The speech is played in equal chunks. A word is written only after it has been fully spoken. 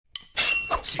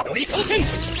Flame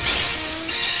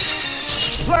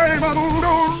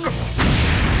Moon!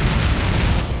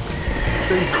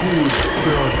 Stay cool,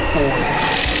 bad boy.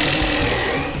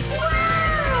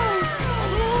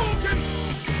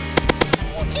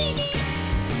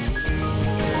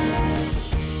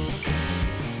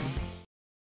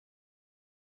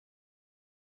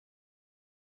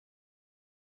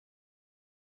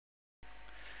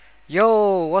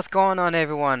 Yo, what's going on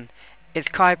everyone? It's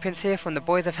Kawaii Prince here from the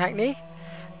Boys of Hackney,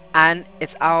 and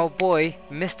it's our boy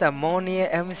Mr. Moneer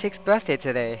M6's birthday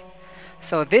today.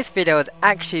 So this video is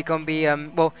actually gonna be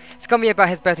well, it's gonna be about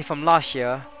his birthday from last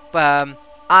year, but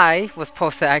I was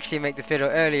supposed to actually make this video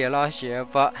earlier last year,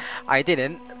 but I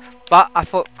didn't. But I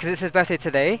thought, because it's his birthday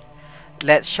today,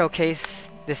 let's showcase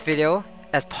this video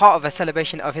as part of a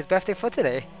celebration of his birthday for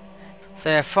today. So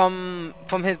yeah, from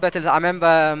his birthday, I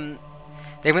remember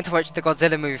they went to watch the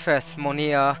Godzilla movie first.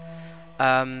 Moneer,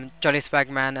 Jolly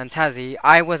Swagman, and Tazzy.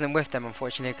 I wasn't with them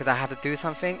unfortunately because I had to do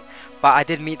something, but I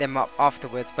did meet them up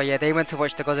afterwards. But yeah, they went to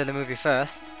watch the Godzilla movie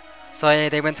first. So yeah,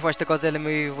 they went to watch the Godzilla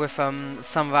movie with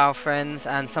some of our friends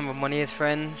and some of Moneer's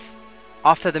friends.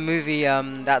 After the movie,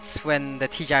 that's when the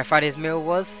TGI Fridays meal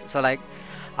was. So like,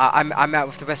 I'm out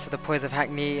with the rest of the Boys of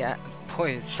Hackney.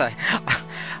 Boys, sorry.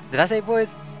 Did I say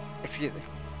boys? Excuse me.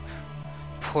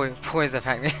 Boys of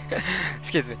Hackney.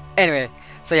 Excuse me. Anyway,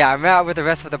 so yeah, I met up with the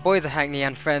rest of the Boys of Hackney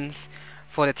and friends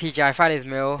for the TGI Fridays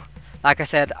meal. Like I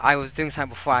said, I was doing something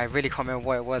before. I really can't remember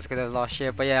what it was because it was last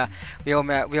year. But yeah, we all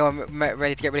met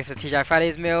ready to get ready for the TGI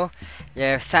Fridays meal.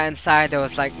 Yeah, sat inside. There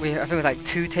was like, I think it was like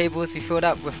 2 tables we filled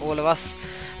up with all of us,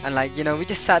 and like, you know, we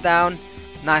just sat down.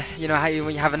 Nice, you know how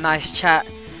when you have a nice chat,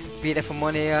 be there for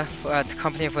Moneer, to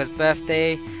accompany him for his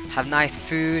birthday. Have nice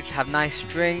food, have nice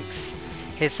drinks.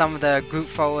 Here's some of the group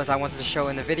photos I wanted to show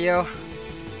in the video.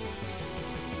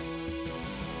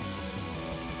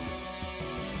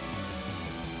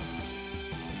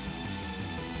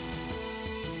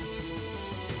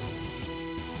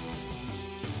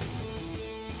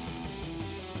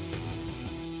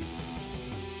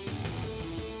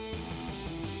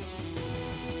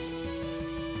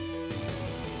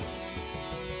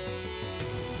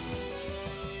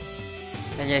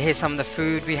 And yeah, here's some of the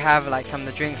food we have, like some of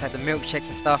the drinks, like the milkshakes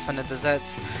and stuff, and the desserts.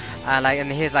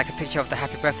 And here's like a picture of the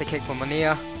happy birthday cake for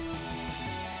Moneer.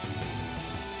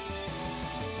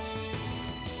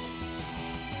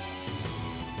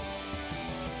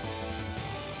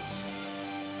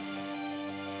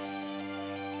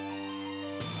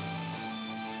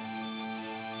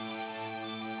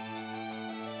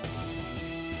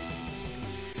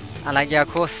 And like, yeah, of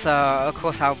course our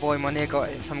boy Moneer got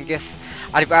some gifts.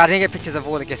 I didn't get pictures of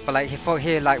all the gifts, but like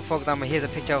here, like for example, here's a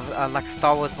picture of like a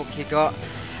Star Wars book he got,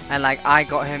 and like I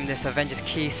got him this Avengers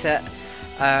key set.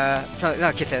 No,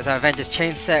 not key set, it's an Avengers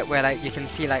chain set where like you can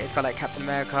see like it's got like Captain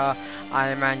America,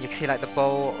 Iron Man. You can see like the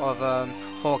bow of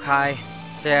Hawkeye.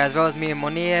 So yeah, as well as me and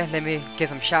Moneer, let me give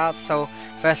some shouts. So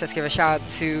first, let's give a shout out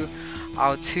to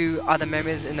our 2 other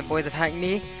members in the Boys of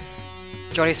Hackney,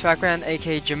 Jolly Swagman,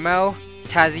 aka Jermal,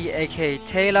 Tazzy, aka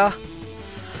Taylor.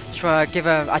 I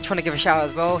just want to give a shout out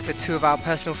as well to 2 of our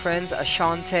personal friends,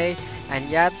 Ashante and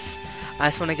Yabs. I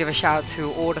just want to give a shout out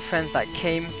to all the friends that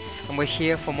came and were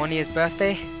here for Moneer's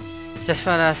birthday. Just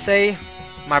want to say,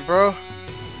 my bro,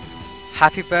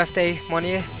 happy birthday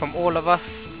Moneer from all of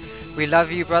us. We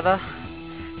love you, brother.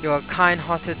 You're a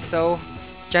kind-hearted soul,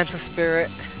 gentle spirit.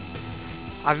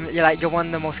 You're one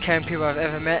of the most caring people I've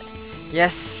ever met.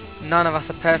 Yes, none of us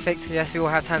are perfect. Yes, we all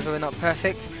have times where we're not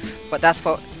perfect, but that's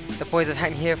what the Boys of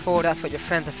Hackney here for. That's what your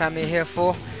friends and family are here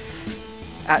for.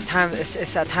 At times,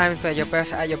 it's at times where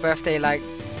at your birthday, like,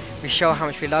 we show how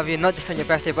much we love you, not just on your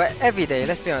birthday, but every day.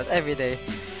 Let's be honest, every day.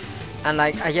 And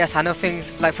like, yes, I know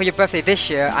things like for your birthday this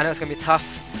year, I know it's gonna be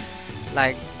tough.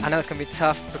 Like, I know it's gonna be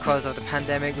tough because of the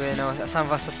pandemic. You know, some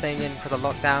of us are staying in because of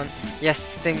lockdown.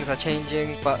 Yes, things are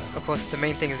changing, but of course, the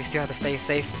main thing is we still have to stay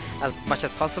safe as much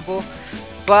as possible.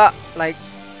 But like,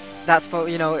 that's what,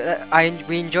 you know,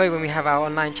 we enjoy when we have our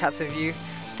online chats with you,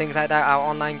 things like that, our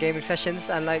online gaming sessions,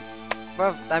 and like,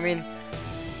 well, I mean,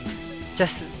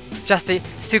 just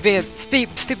still being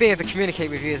able to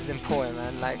communicate with you is important,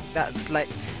 man. Like that, like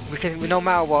no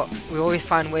matter what, we always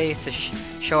find ways to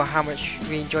show how much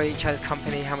we enjoy each other's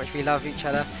company, how much we love each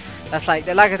other. That's like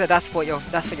I said, that's what your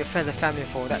friends and family are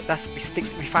for. That's what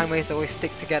we find ways to always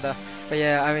stick together. But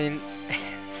yeah, I mean,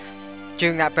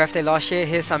 during that birthday last year,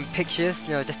 here's some pictures, you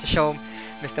know, just to show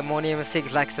Mr. Moneer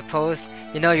M6 likes to pose.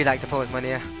 You know you like to pose,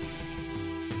 Moneer.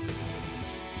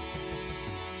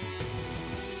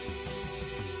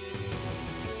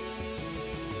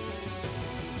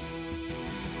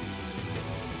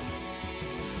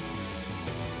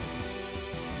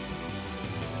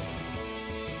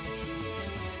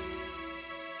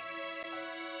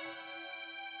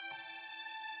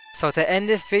 So to end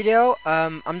this video,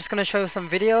 I'm just gonna show you some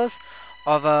videos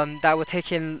of that were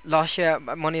taken last year at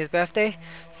Moneer's birthday.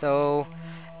 So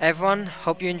everyone,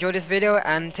 hope you enjoyed this video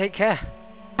and take care.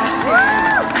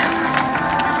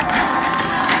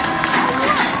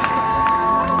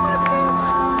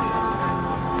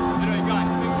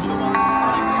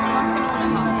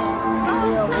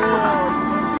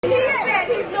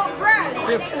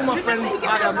 With all my friends,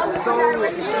 I am so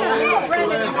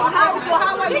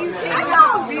How are you? I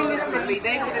know. realistically,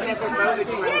 they would have never voted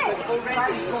for it because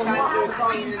already Santa is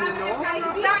queen in the north,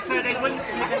 so they wouldn't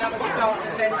have enough to start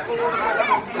and then all the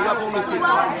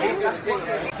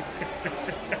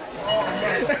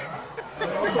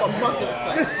That's what a mug looks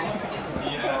like.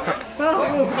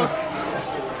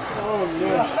 Oh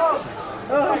no.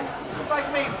 It's like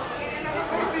me.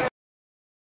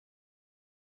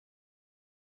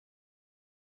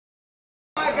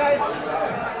 Alright guys,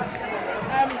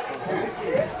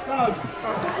 so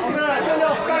I'm going to do a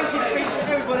little fancy speech to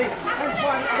everybody. That's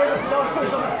fine, I'm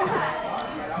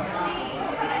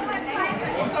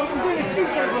doing a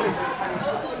speech to everybody.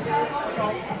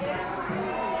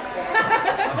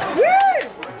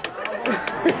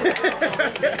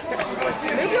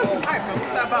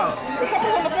 What's that about? There's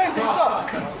something on the bench, it stopped.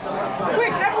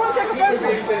 Quick, everyone take a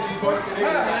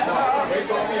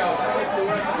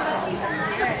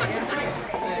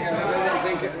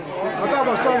I got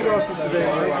my sunglasses today.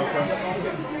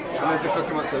 Unless you're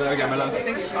cooking up, so there we go, my love. No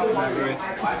worries.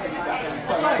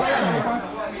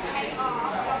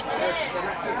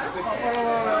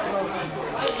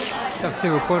 I'm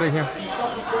still recording here.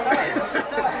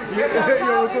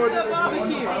 You're recording.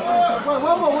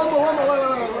 One more, wait.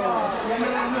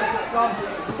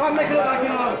 Try and make it look like, you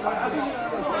know,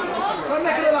 try and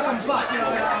make it look like I'm butt, you know.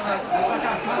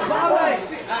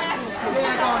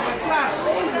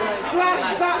 Flash,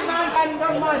 Batman, and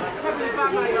don't mind.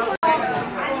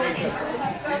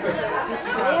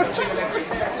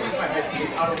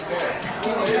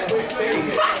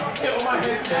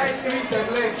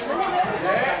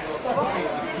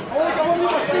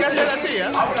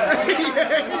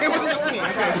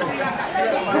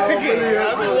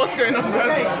 What's going on, bro?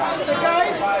 Okay, so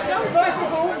guys, first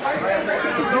of all, I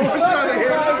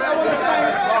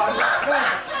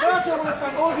want to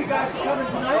thank all of you guys for coming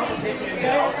tonight.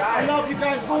 Okay? I love you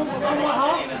guys all from my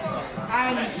heart,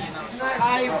 and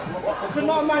I could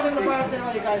not imagine the birthday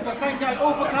like you guys. So thank you guys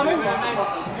all for coming.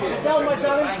 Adele, my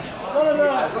darling, one of the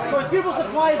most beautiful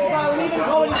surprises about leaving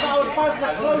college that I was supposed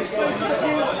to close friends with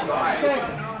you. Okay,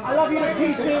 I love you to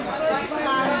pieces,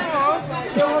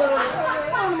 and you're one of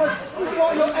the most,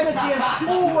 your energy has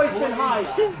always been high.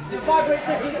 You vibrate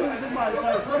different things in mine, so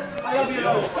I love you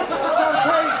all.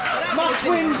 Okay, Max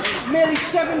Wynn, merely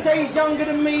 7 days younger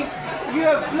than me. You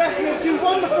have blessed me with 2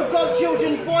 wonderful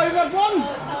godchildren. Boy, you have 1.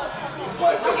 And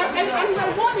you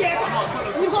have 1 yet.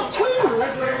 You've got 2.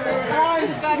 And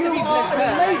you are an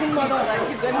amazing mother,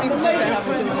 an amazing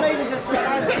friend, an amazing sister.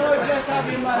 I'm so blessed to have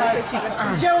you in my life.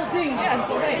 Geraldine,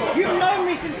 you've known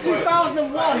me since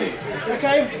 2001.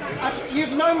 Okay,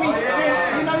 you've known me since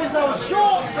you know as I was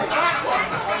short, fat,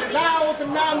 loud,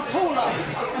 and now I'm taller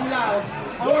and loud.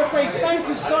 I want to say thank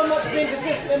you so much for being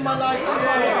consistent in my life.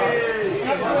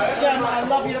 Absolute gem. I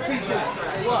love you to pieces.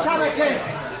 Chana Ken.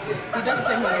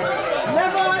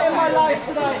 Never in my life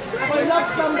today have I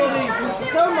loved somebody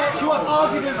so much who I've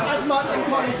argued with as much in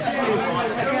college as you.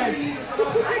 Okay.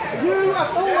 You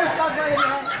have always done my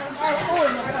hand. I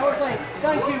want to say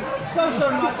thank you so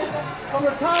much. From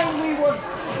the time we was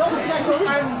Dr. Jekyll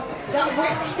and that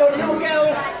witch, the little girl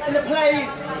in the play,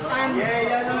 and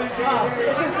it's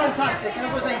been fantastic. And I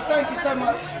want to say thank you so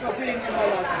much for being in my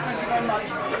life. Thank you very much.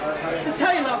 To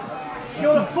Taylor,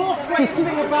 you're the 4th greatest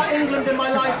thing about England in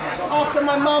my life after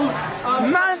my mum.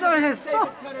 Man's on his phone.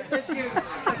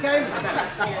 Okay?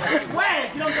 Where?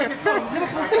 You don't get me wrong.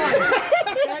 Liverpool's fine.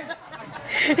 Okay?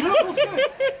 Liverpool's good.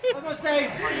 I'm going to say,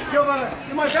 you're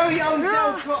my very own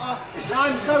Del Trotter.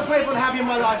 I'm so grateful to have you in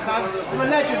my life, man. You're a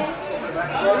legend.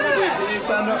 Can you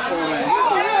stand up for me?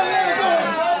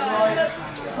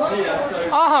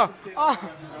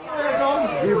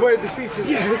 You avoided the speeches.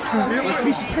 Yes! My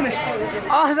speech is finished.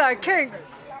 Oh, that cake!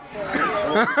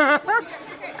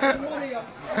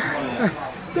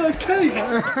 So cake!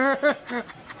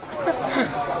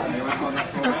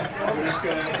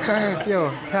 Yo,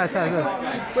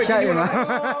 chat you, man.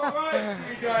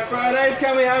 Fridays,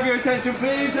 can we have your attention,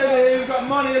 please? We've got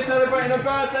Moneer celebrating her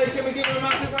birthday. Can we give her a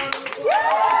massive round of applause?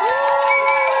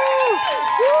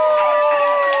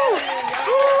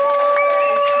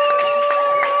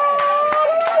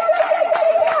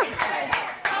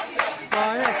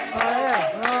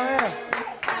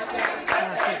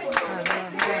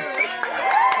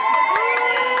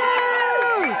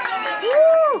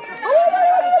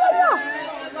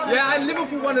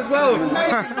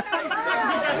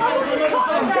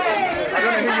 I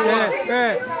don't know who you are.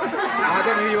 I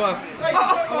don't know who you are.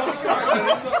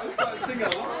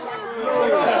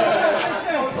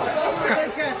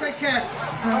 Take care.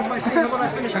 I might see you when I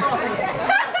finish fasting.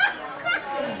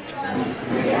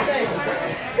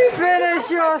 Finish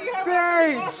your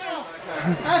speech!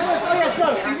 So,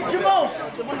 Jermal,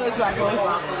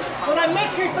 when I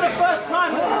met you for the first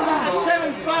time at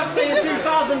 7's birthday in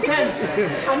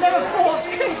 2010, I never thought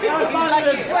I'd find a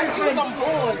great friend.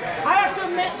 I have to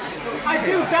admit, I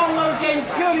do download games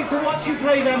purely to watch you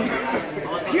play them.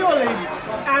 Purely.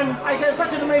 And I get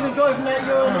such an amazing joy from that.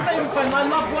 You're an amazing friend. I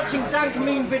love watching dank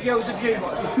meme videos of you.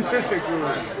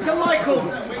 So Michael.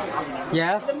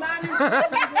 Yeah? The man who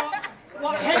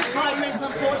what hentai meant,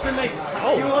 unfortunately.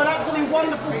 Oh. You are an absolutely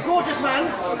wonderful, gorgeous man.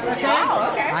 Okay?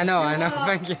 Wow, okay. I know,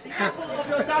 thank you.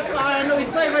 Your dad's I know he's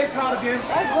very, very proud of you. And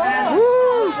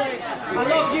I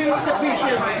love you to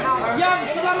pieces. Yeah,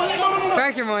 salam alaikum.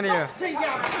 Thank you, Moneer.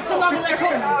 Salam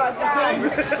alaikum. Okay?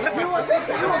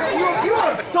 You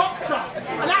are a doctor,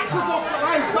 an actual doctor.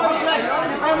 I am so blessed. I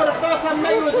remember the first time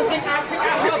May was at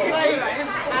her play.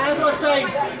 And as I say,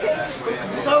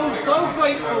 so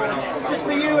grateful just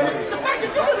for you. And the fact that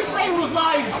you're going to be saving with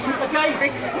lives, okay?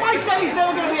 My day's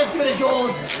never going to be as good as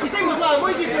yours. You saving with lives.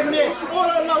 What are you doing here? Oh,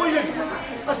 no, what are you doing?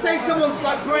 I saved someone's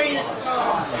like brain.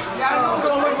 I'm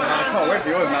going to wait my hand. I can't wait for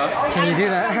yours now. Can you do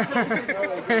that?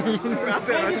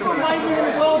 Thank you for reminding me when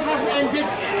the world hasn't ended.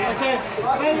 Okay?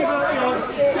 Thank you for,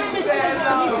 take this thing that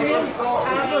I need to him.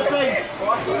 And as I say,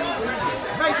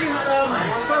 thank you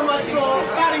so much for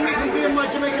banning me from doing my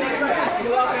Jamaican accent.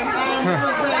 And as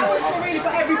I say, for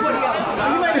everybody else.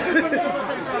 You made everybody else.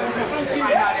 Thank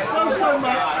you so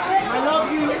much. I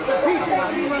love you. The pieces of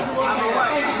you,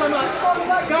 thank you so much.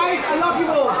 Guys, I love you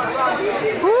all.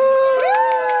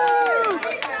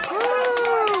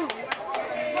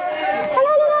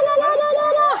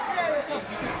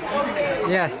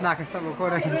 Yes, now I can stop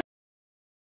recording.